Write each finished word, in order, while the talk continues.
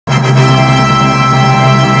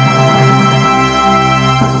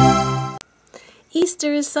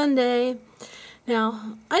Easter is Sunday.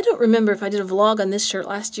 Now, I don't remember if I did a vlog on this shirt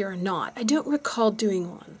last year or not. I don't recall doing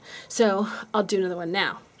one, so I'll do another one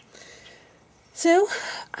now. So,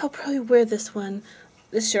 I'll probably wear this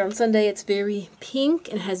shirt on Sunday. It's very pink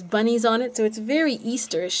and has bunnies on it, so it's a very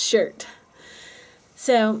Easterish shirt.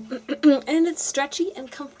 So, and it's stretchy and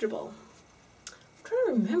comfortable. I'm trying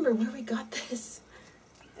to remember where we got this.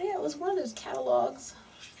 Yeah, it was one of those catalogs.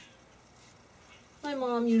 My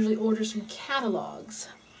mom usually orders from catalogs.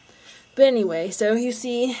 But anyway, so you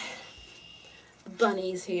see the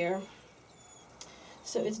bunnies here.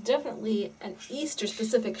 So it's definitely an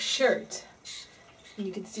Easter-specific shirt. And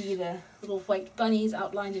you can see the little white bunnies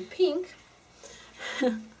outlined in pink.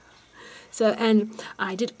 So, and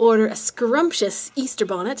I did order a scrumptious Easter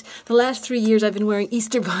bonnet. The last 3 years I've been wearing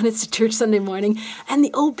Easter bonnets to church Sunday morning, and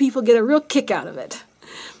the old people get a real kick out of it.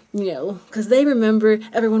 You know, because they remember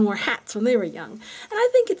everyone wore hats when they were young. And I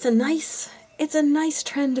think it's a nice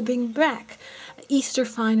trend to bring back. Easter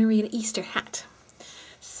finery and Easter hat.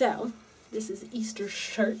 So, this is the Easter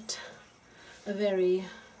shirt. A very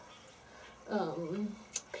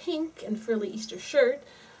pink and frilly Easter shirt.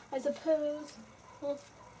 I suppose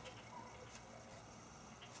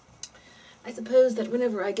that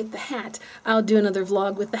whenever I get the hat, I'll do another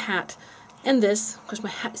vlog with the hat. And this, of course my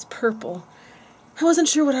hat is purple. I wasn't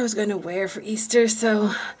sure what I was going to wear for Easter,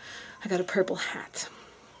 so I got a purple hat.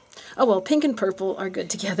 Oh well, pink and purple are good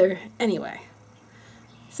together anyway.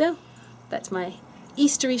 So, that's my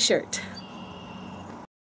Eastery shirt.